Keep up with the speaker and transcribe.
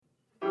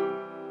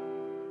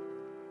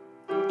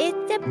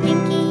It's a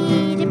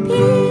Pinky the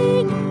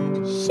Pig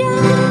show.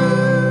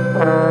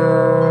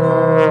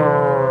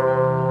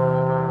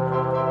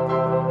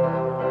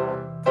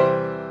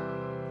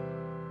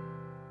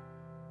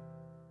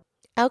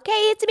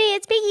 Okay, it's me,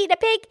 it's Pinky the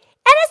Pig,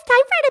 and it's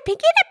time for the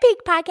Pinky the Pig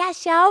podcast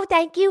show.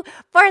 Thank you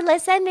for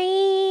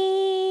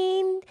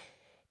listening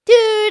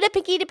to the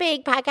Pinky the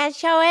Pig podcast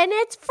show, and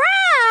it's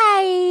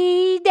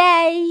Friday.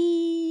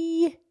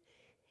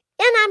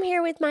 And I'm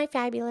here with my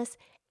fabulous,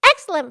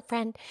 excellent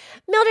friend,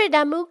 Mildred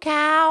the Moo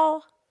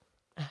Cow.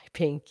 Hi,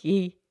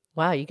 Pinky.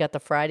 Wow, you got the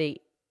Friday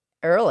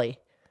early.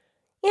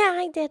 Yeah,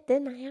 I did,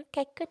 didn't I?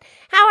 Okay, good.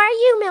 How are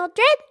you,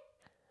 Mildred?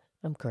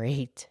 I'm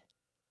great.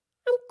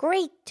 I'm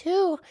great,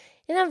 too.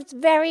 And it's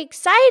very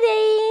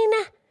exciting.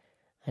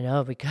 I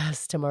know,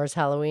 because tomorrow's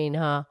Halloween,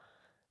 huh?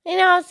 You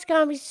know, it's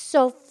going to be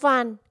so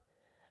fun.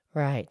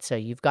 Right, so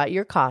you've got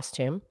your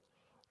costume.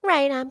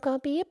 Right, I'm going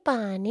to be a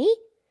bunny.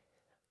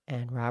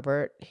 And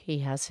Robert, he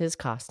has his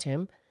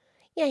costume.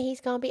 Yeah,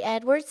 he's going to be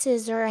Edward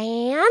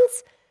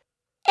Scissorhands.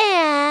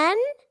 And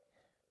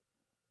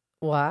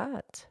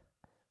What?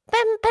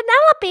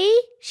 Penelope,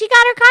 she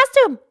got her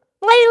costume.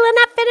 Lady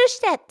Lynette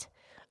finished it.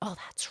 Oh,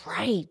 that's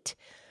right.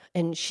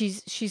 And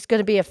she's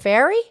going to be a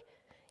fairy?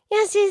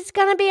 Yeah, she's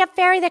going to be a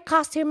fairy. The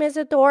costume is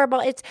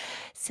adorable. It's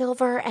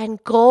silver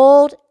and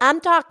gold.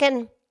 I'm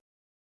talking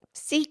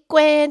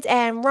sequins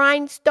and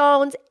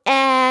rhinestones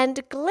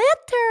and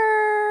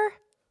glitter.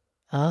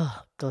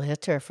 Oh,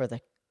 glitter for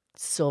the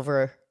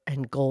silver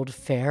and gold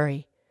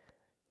fairy.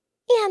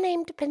 Yeah,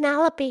 named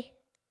Penelope.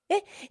 Do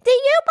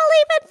you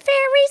believe in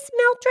fairies,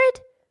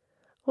 Mildred?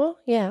 Well,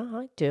 yeah,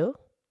 I do.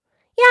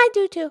 Yeah, I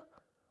do too.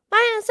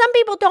 Some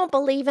people don't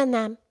believe in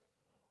them.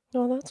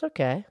 Well, that's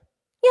okay.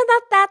 Yeah,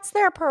 that's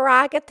their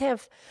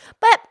prerogative.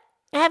 But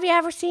have you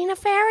ever seen a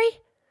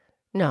fairy?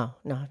 No,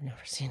 I've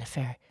never seen a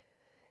fairy.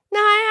 No,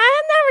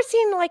 I've never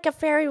seen like a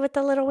fairy with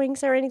the little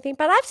wings or anything,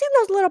 but I've seen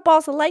those little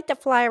balls of light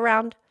that fly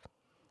around.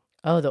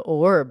 Oh, the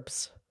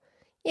orbs.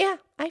 Yeah,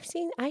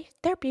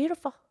 they're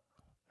beautiful.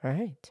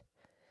 Right.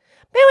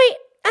 But wait,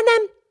 and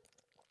then,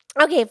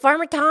 okay,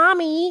 Farmer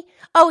Tommy.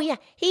 Oh, yeah,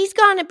 he's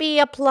going to be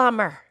a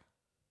plumber.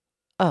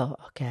 Oh,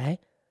 okay.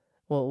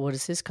 Well, what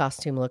does his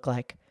costume look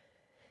like?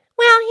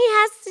 Well, he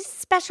has these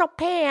special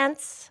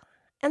pants,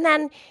 and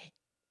then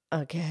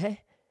Okay.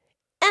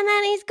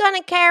 he's going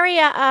to carry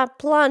a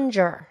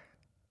plunger.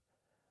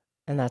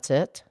 And that's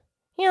it?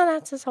 Yeah,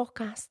 that's his whole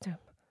costume.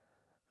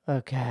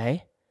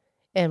 Okay.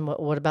 And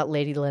what about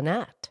Lady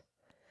Lynette?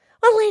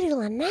 Well, Lady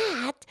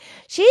Lynette,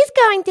 she's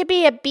going to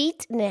be a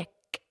beatnik.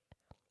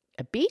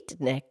 A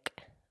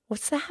beatnik?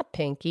 What's that,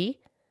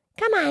 Pinky?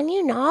 Come on,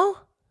 you know.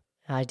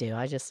 I do.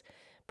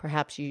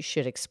 Perhaps you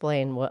should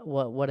explain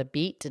what a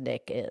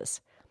beatnik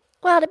is.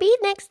 Well, the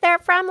beatniks, they're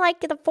from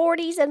like the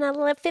 40s and the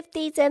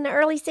 50s and the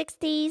early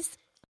 60s.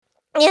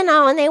 You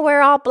know, and they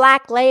wear all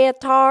black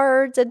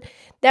leotards, and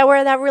they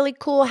wear that really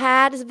cool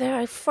hat. It's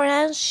very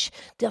French,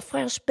 the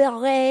French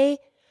beret.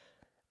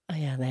 Oh,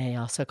 yeah, they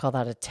also call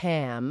that a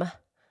tam.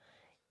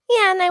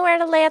 Yeah, and they wear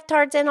the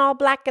leotards in all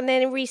black, and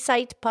they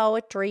recite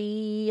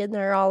poetry, and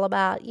they're all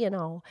about, you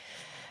know,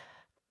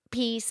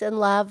 peace and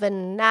love,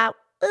 and that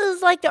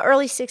was like the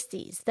early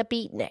 60s, the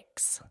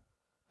beatniks.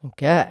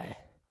 Okay.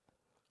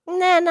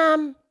 And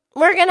then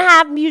we're going to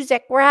have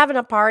music. We're having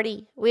a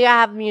party. We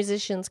have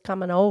musicians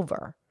coming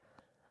over.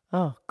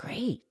 Oh,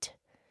 great.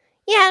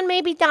 Yeah, and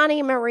maybe Donnie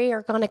and Marie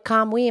are going to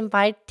come. We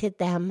invited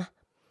them.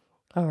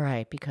 All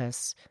right,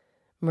 because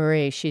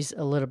Marie, she's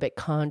a little bit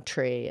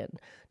country, and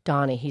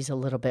Donnie, he's a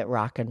little bit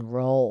rock and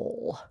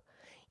roll.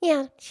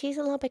 Yeah, she's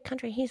a little bit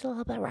country. He's a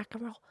little bit rock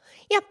and roll.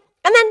 Yep.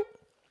 And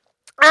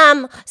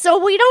then,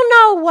 so we don't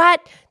know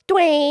what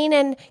Dwayne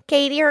and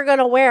Katie are going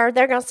to wear.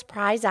 They're going to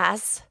surprise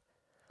us.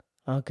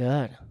 Oh,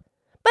 good.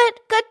 But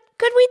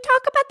could we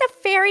talk about the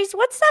fairies?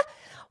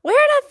 Where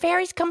do the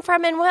fairies come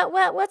from, and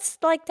what's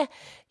like the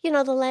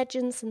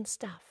legends and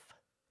stuff?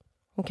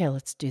 Okay,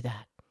 let's do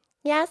that.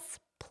 Yes,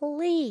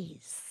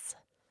 please.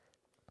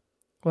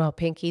 Well,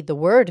 Pinky, the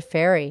word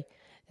fairy,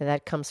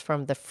 that comes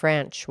from the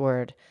French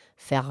word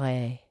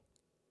fairy.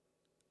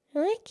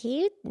 Oh,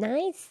 cute,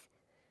 nice.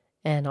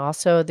 And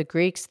also the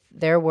Greeks,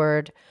 their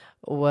word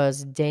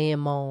was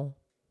daemon.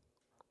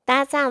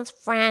 That sounds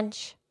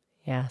French.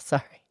 Yeah,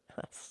 sorry.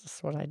 That's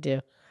just what I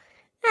do.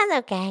 That's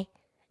okay.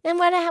 And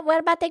what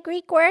about the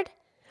Greek word?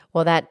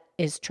 Well, that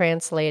is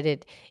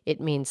translated, it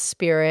means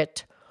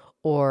spirit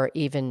or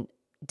even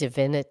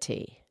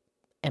divinity,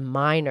 a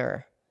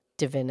minor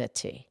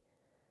divinity.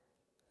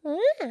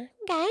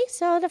 Okay,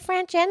 so the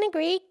French and the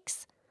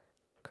Greeks.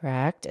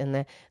 Correct.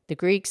 And the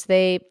Greeks,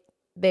 they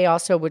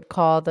also would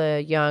call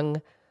the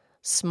young,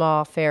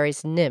 small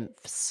fairies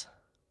nymphs.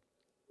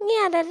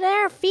 Yeah,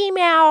 they're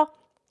female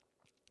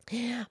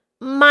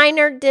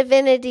minor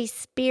divinity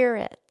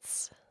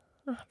spirits.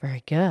 Oh,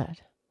 very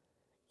good.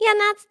 Yeah, and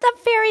that's the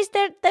fairies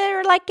that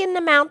they're like in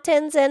the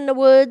mountains and the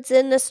woods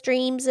and the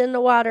streams and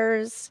the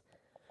waters.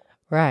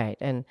 Right.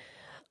 And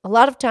a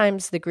lot of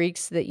times the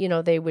Greeks, that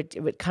they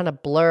would kind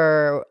of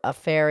blur a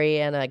fairy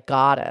and a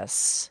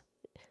goddess.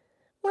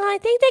 Well, I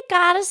think the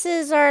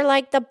goddesses are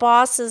like the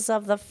bosses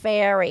of the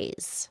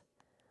fairies.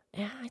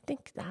 Yeah, I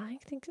think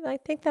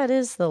that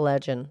is the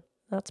legend.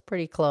 That's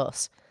pretty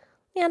close.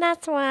 Yeah,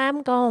 that's what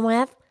I'm going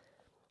with.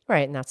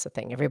 Right, and that's the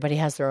thing. Everybody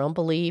has their own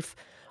belief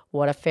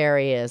what a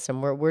fairy is,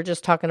 and we're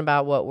just talking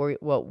about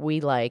what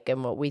we like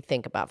and what we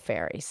think about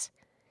fairies.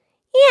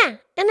 Yeah,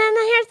 and then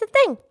here's the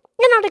thing.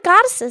 The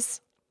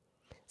goddesses.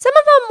 Some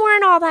of them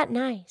weren't all that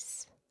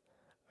nice.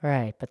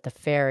 Right, but the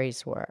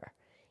fairies were.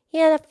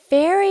 Yeah, the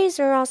fairies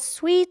are all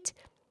sweet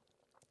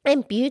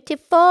and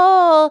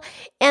beautiful,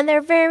 and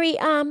they're very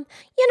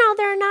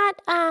they're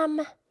not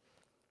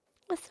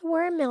what's the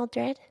word,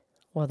 Mildred?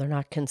 Well, they're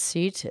not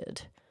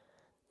conceited.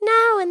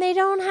 No, and they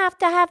don't have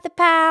to have the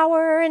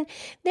power, and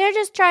they're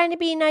just trying to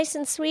be nice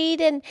and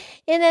sweet, and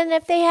then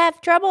if they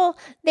have trouble,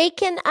 they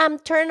can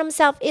turn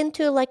themselves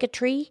into like a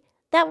tree.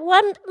 That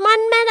one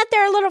minute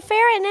they're a little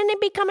fairy, and then they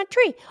become a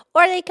tree,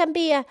 or they can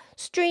be a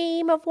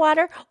stream of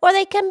water, or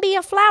they can be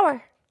a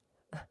flower.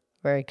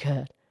 Very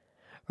good.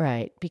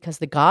 Right, because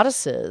the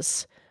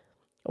goddesses,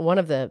 one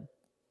of the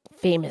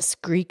famous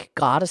Greek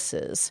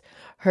goddesses,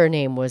 her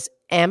name was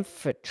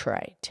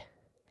Amphitrite.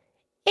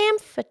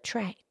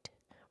 Amphitrite.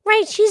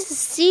 Right, she's a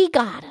sea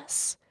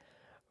goddess.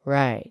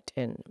 Right,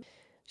 and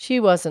she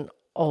wasn't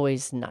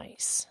always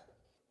nice.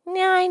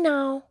 Yeah, I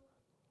know.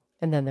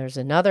 And then there's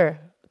another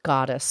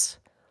goddess.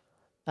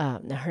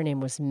 Her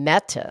name was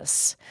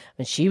Metis,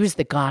 and she was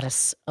the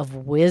goddess of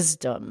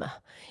wisdom.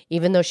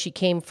 Even though she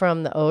came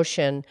from the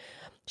ocean,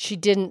 she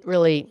wasn't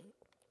really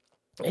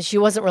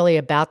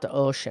about the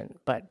ocean,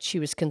 but she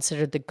was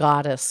considered the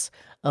goddess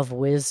of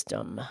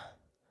wisdom.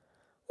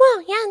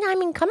 Well, yeah, I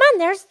mean, come on,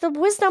 there's the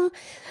wisdom.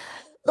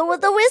 The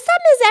wisdom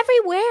is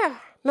everywhere,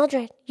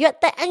 Mildred.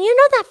 And you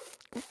know that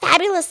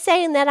fabulous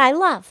saying that I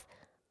love?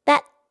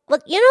 That,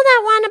 look, you know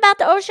that one about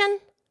the ocean?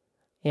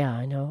 Yeah,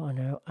 I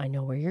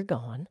know where you're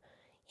going.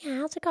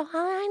 Yeah, how's it go?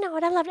 I know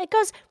it. I love it. It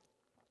goes,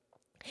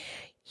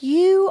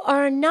 you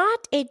are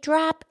not a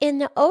drop in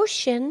the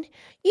ocean.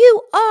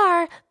 You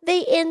are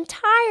the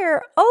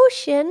entire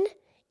ocean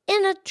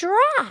in a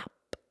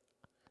drop.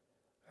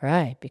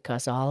 Right,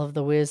 because all of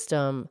the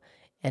wisdom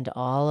and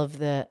all of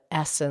the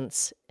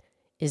essence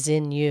is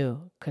in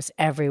you, because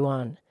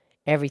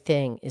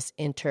everything is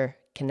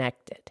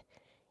interconnected.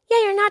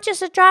 Yeah, you're not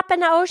just a drop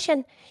in the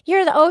ocean.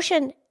 You're the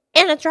ocean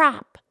in a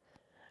drop.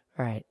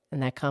 Right,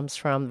 and that comes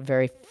from a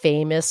very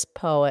famous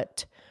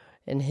poet,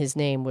 and his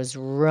name was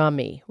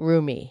Rumi.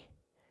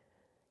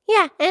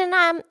 Yeah,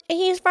 and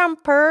he's from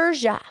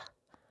Persia.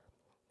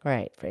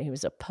 Right, he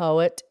was a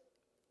poet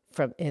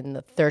in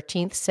the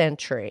 13th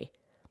century.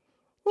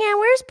 Yeah,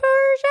 where's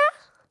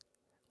Persia?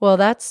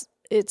 Well,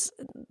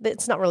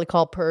 it's not really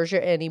called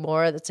Persia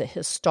anymore. That's a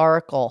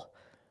historical.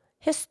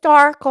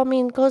 Historical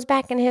means goes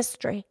back in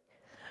history.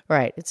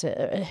 Right, it's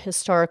a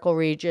historical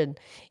region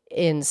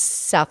in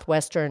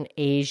southwestern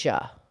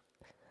Asia.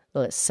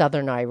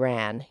 Southern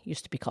Iran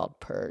used to be called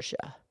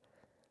Persia.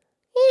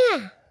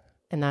 Yeah.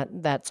 And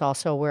that's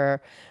also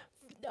where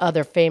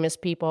other famous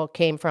people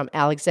came from.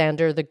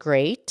 Alexander the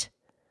Great.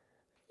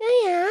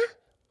 Yeah.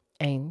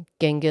 And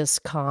Genghis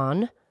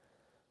Khan.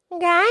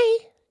 Guy.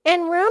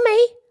 And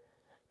Rumi.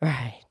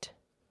 Right.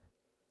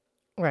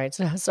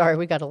 So sorry,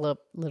 we got a little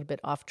bit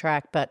off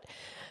track. But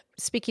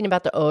speaking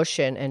about the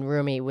ocean and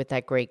Rumi with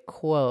that great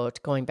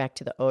quote, going back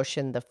to the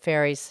ocean, the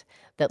fairies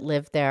that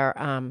lived there,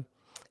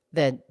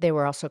 that they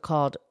were also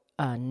called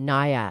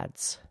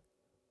naiads.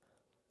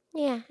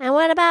 Yeah. And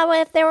what about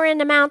if they were in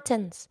the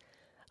mountains?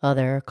 Oh,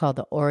 they're called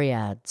the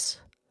Oreads.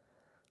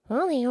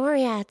 Oh, the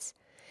Oreads.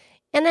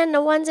 And then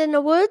the ones in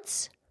the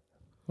woods?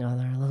 Oh,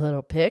 they're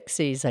little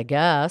pixies, I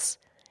guess.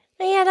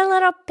 Yeah, the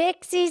little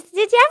pixies.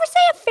 Did you ever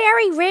see a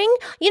fairy ring?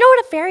 You know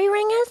what a fairy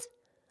ring is?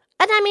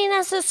 And I mean,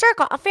 it's a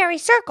circle, a fairy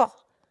circle.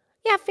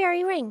 Yeah,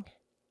 fairy ring.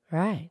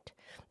 Right.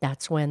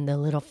 That's when the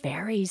little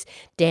fairies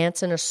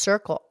dance in a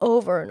circle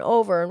over and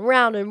over and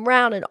round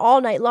and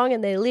all night long,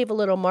 and they leave a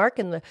little mark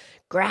in the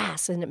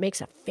grass, and it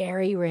makes a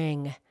fairy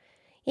ring.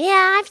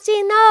 Yeah, I've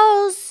seen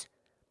those.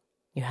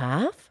 You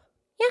have?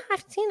 Yeah,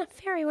 I've seen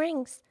fairy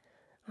rings.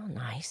 Oh,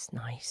 nice.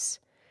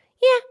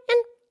 Yeah,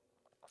 and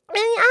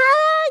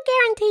I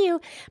guarantee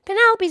you,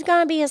 Penelope's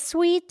going to be a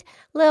sweet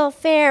little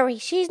fairy.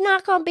 She's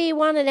not going to be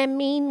one of them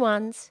mean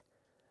ones.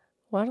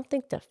 Well, I don't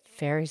think the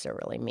fairies are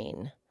really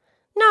mean.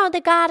 No,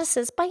 the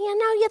goddesses. But,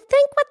 you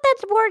think with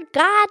that word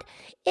God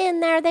in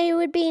there, they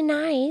would be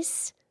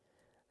nice.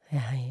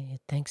 Yeah, you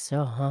think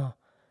so, huh?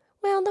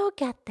 Well, they'll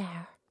get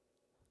there.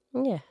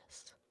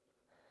 Yes.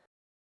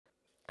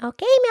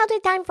 Okay,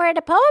 Mildred, time for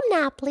the poem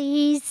now,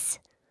 please.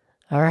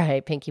 All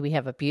right, Pinky, we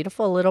have a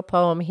beautiful little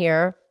poem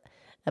here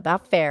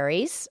about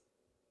fairies,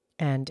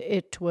 and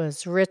it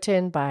was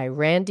written by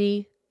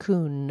Randy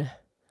Kuhn.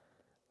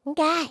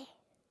 Okay.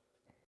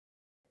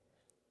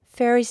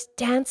 Fairies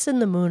dance in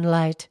the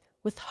moonlight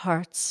with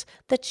hearts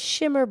that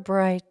shimmer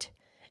bright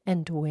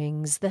and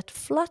wings that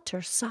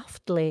flutter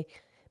softly,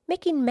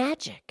 making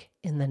magic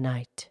in the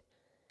night.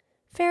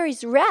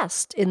 Fairies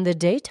rest in the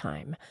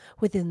daytime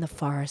within the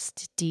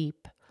forest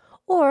deep,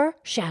 or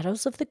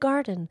shadows of the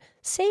garden,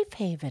 safe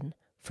haven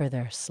for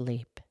their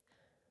sleep.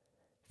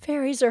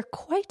 Fairies are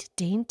quite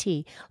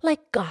dainty,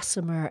 like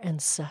gossamer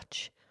and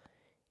such.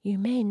 You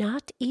may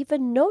not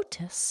even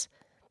notice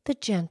the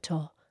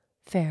gentle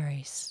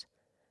fairy's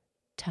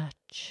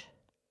touch.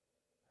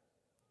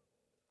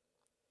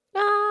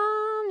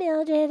 Oh,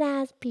 Mildred,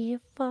 that's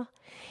beautiful.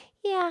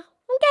 Yeah.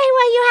 Okay,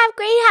 well, you have a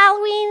great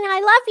Halloween.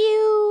 I love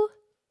you.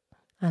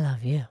 I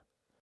love you.